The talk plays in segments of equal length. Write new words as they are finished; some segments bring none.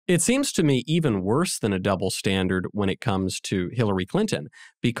It seems to me even worse than a double standard when it comes to Hillary Clinton,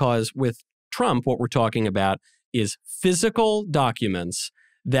 because with Trump, what we're talking about is physical documents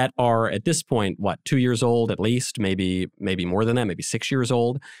that are at this point, 2 years old at least, maybe more than that, maybe 6 years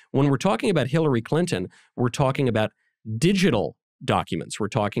old. When we're talking about Hillary Clinton, we're talking about digital documents. We're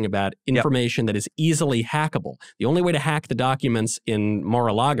talking about information that is easily hackable. The only way to hack the documents in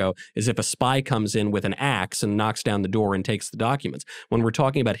Mar-a-Lago is if a spy comes in with an axe and knocks down the door and takes the documents. When we're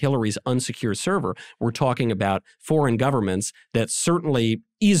talking about Hillary's unsecure server, we're talking about foreign governments that certainly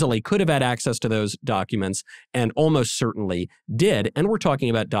easily could have had access to those documents and almost certainly did. And we're talking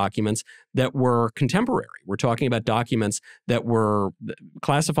about documents that were contemporary. We're talking about documents that were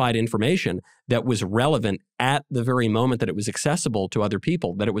classified information that was relevant at the very moment that it was accessible to other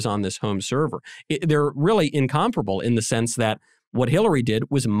people, that it was on this home server. They're really incomparable in the sense that what Hillary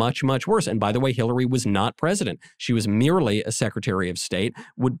did was much, much worse. And by the way, Hillary was not president. She was merely a Secretary of State,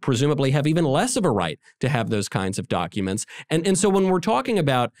 would presumably have even less of a right to have those kinds of documents. And so when we're talking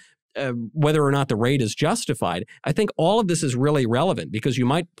about whether or not the raid is justified, I think all of this is really relevant because you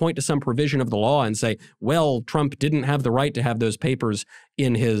might point to some provision of the law and say, well, Trump didn't have the right to have those papers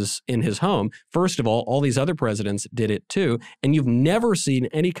in his home. First of all these other presidents did it too. And you've never seen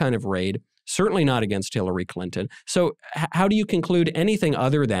any kind of raid, certainly not against Hillary Clinton. So how do you conclude anything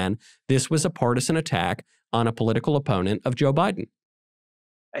other than this was a partisan attack on a political opponent of Joe Biden?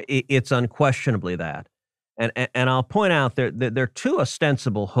 It's unquestionably that. And I'll point out there are two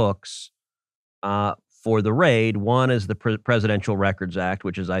ostensible hooks for the raid. One is the Presidential Records Act,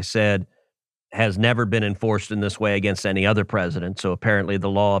 which, as I said, has never been enforced in this way against any other president. So apparently the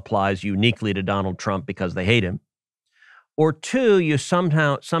law applies uniquely to Donald Trump because they hate him. Or two, you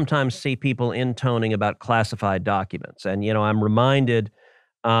sometimes see people intoning about classified documents. And, I'm reminded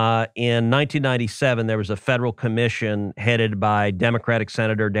in 1997, there was a federal commission headed by Democratic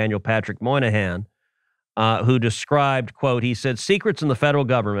Senator Daniel Patrick Moynihan, who described, quote, he said, secrets in the federal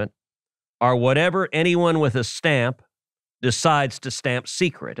government are whatever anyone with a stamp decides to stamp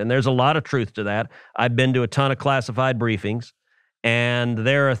secret. And there's a lot of truth to that. I've been to a ton of classified briefings, and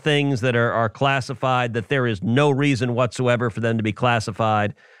there are things that are classified that there is no reason whatsoever for them to be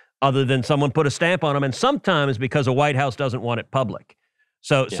classified other than someone put a stamp on them, and sometimes because a White House doesn't want it public.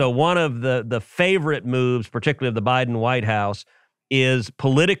 So one of the favorite moves, particularly of the Biden White House, is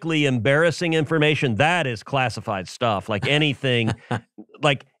politically embarrassing information. That is classified stuff. Like anything,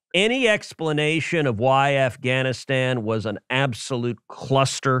 like any explanation of why Afghanistan was an absolute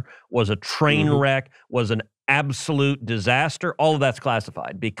cluster, was a train wreck, was an absolute disaster, all of that's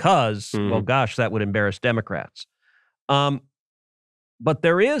classified because, well, gosh, that would embarrass Democrats. But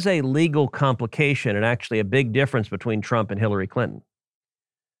there is a legal complication and actually a big difference between Trump and Hillary Clinton,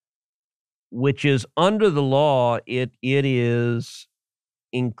 which is under the law, it is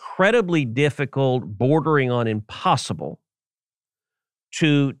incredibly difficult, bordering on impossible,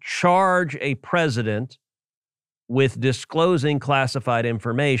 to charge a president with disclosing classified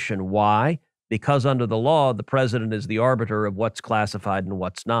information. Why? Because under the law, the president is the arbiter of what's classified and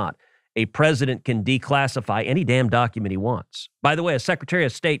what's not. A president can declassify any damn document he wants. By the way, a Secretary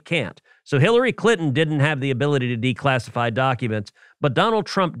of State can't. So Hillary Clinton didn't have the ability to declassify documents, but Donald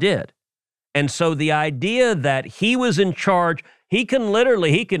Trump did. And so the idea that he was in charge, he can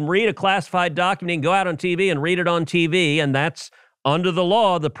read a classified document and go out on TV and read it on TV, and that's under the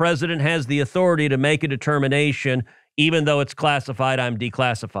law. The president has the authority to make a determination, even though it's classified, I'm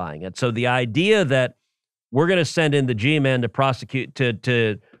declassifying it. So the idea that we're going to send in the G-men to prosecute,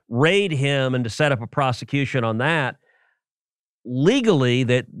 to raid him and to set up a prosecution on that, legally,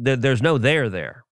 that there's no there.